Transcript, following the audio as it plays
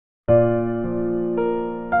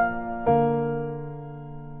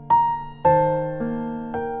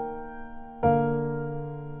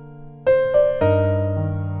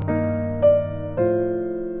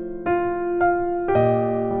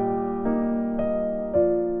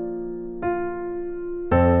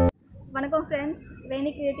Friends,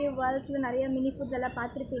 வேணி creative வேர்ல்ட்ஸில் நிறைய mini foods எல்லாம்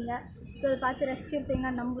பார்த்துருப்பீங்க. ஸோ அதை பார்த்து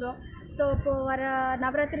ரசிச்சிருப்பீங்கன்னு நம்புகிறோம். ஸோ இப்போது வர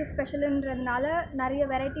நவராத்திரி ஸ்பெஷலுன்றதுனால நிறைய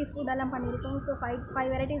வெரைட்டி ஃபுட்டெல்லாம் பண்ணியிருக்கோம். So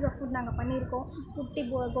five varieties of food நாங்கள் பண்ணியிருக்கோம். குட்டி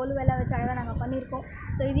கோலுவெல்லாம் வச்சு அழகாக நாங்கள் பண்ணியிருக்கோம்.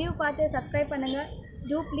 ஸோ இதையும் பார்த்து சப்ஸ்கிரைப் பண்ணுங்கள்.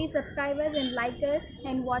 Do please subscribe us and like us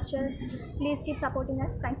and watch us. Please keep supporting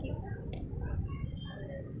us. Thank you.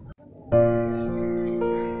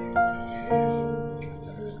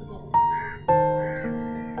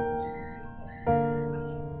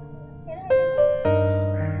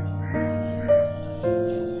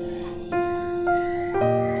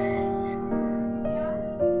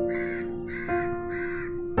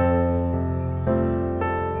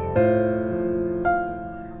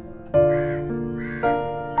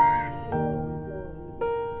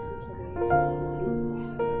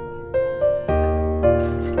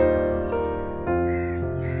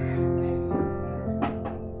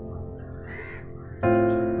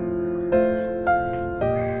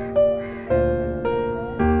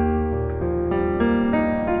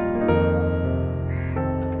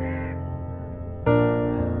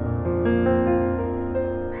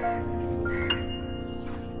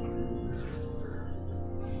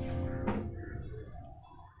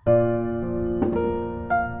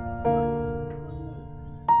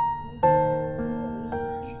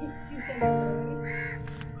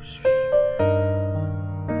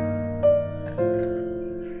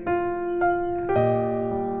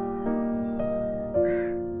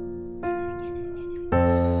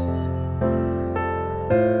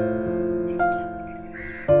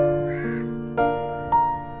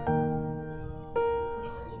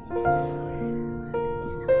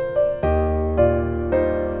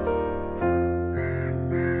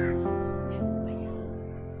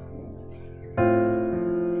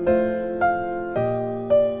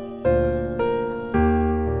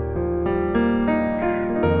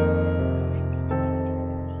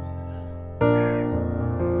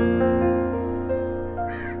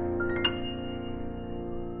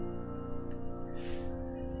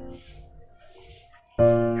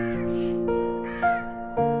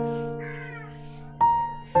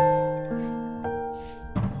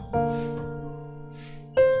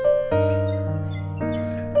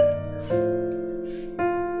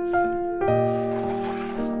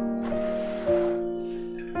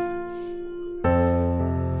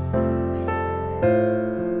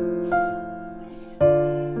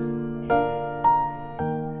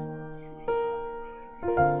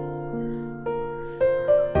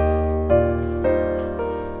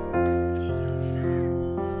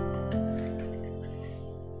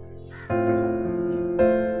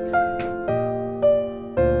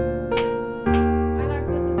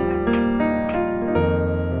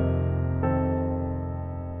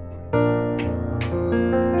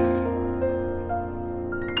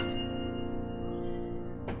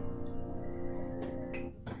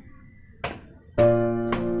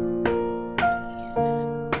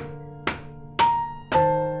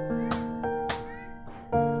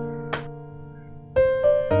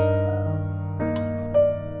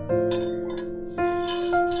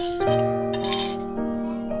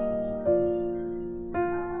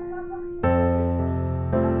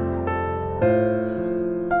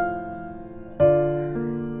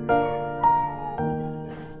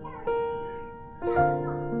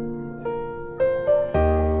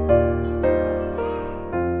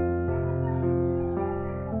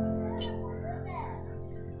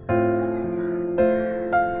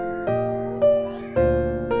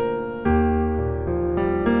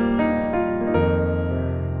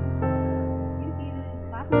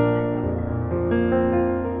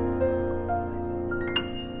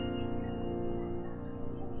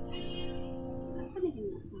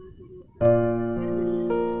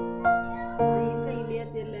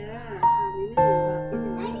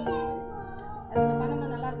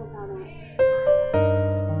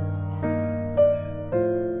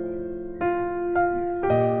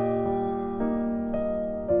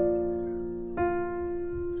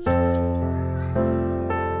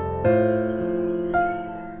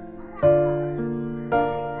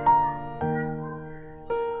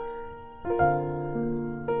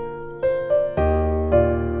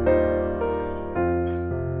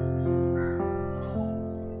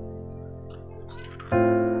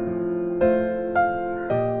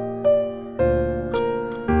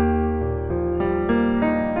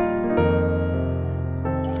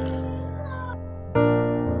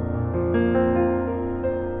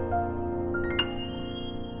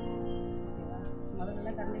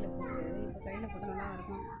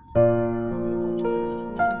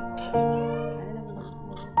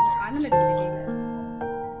 அனல் அடிக்குது கையில்.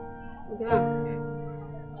 ஓகேவா?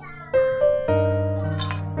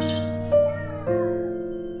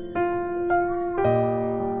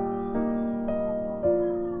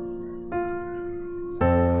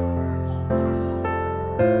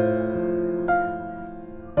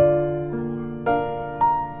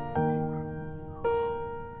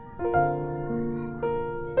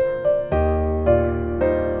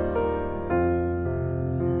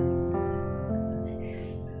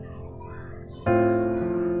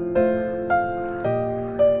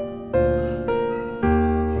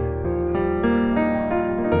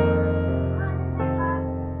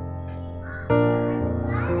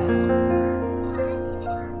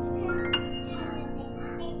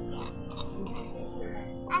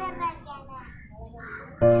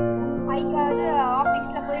 பைக்காவது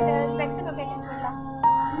ஆப்டிக்ஸில் போயிட்டு ஸ்பெக்ஸுக்கு கேட்டு போயிடலாம்.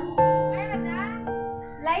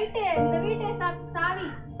 லைட்டு இந்த வீட்டு சாவி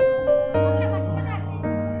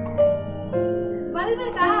பல்பு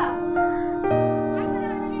இருக்கா?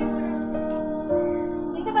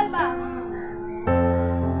 இந்த பல்பா?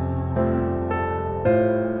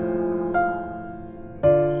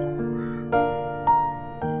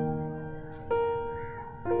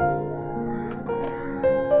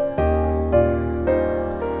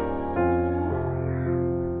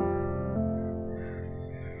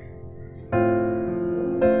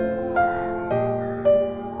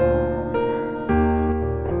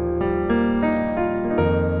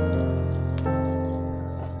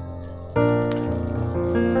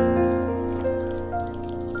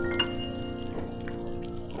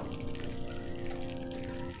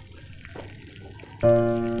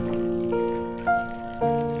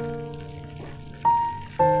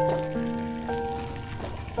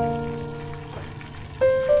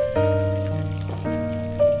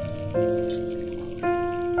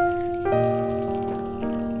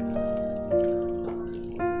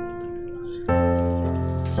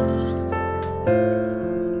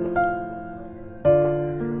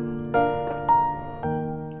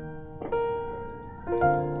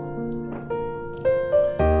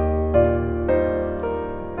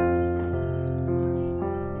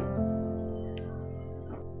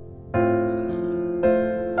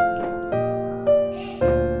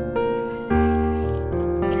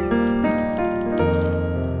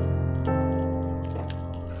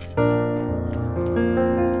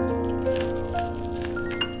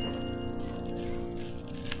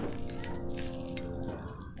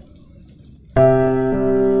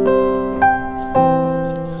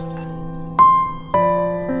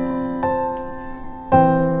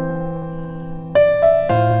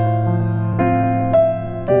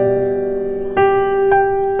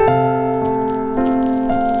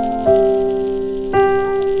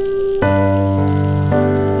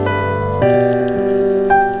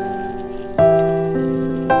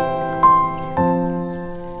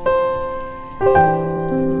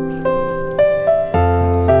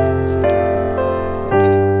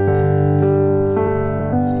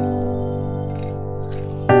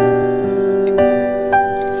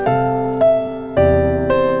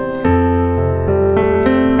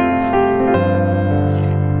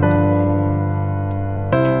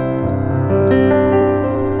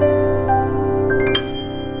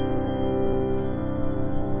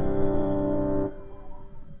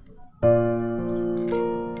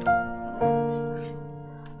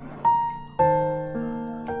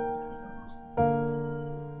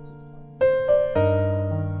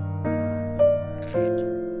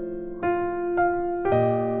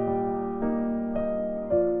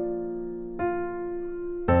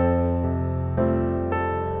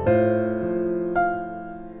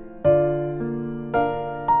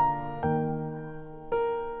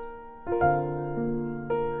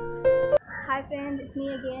 Hi friends, it's me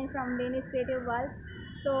again from Venis Creative World.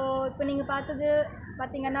 So இப்போ நீங்கள்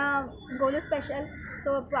பார்த்தீங்கன்னா கோலு ஸ்பெஷல். ஸோ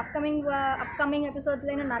இப்போ அப்கமிங்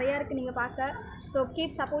எபிசோட்ஸில் இன்னும் நிறையா இருக்குது நீங்கள் பார்க்க. So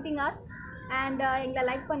keep supporting us and எங்களை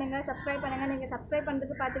லைக் பண்ணுங்கள், சப்ஸ்கிரைப் பண்ணுங்கள். நீங்கள் சப்ஸ்கிரைப்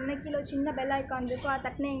பண்ணுறதுக்கு பார்த்தீங்கன்னா கீழே சின்ன பெல் ஐக்கான் இருக்கும், அதை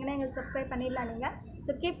தட்டினீங்கன்னா எங்களுக்கு சப்ஸ்கிரைப் பண்ணிடலாம் நீங்கள்.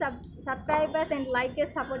 So keep subscribers and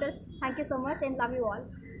likers, supporters. Thank you so much and love you all.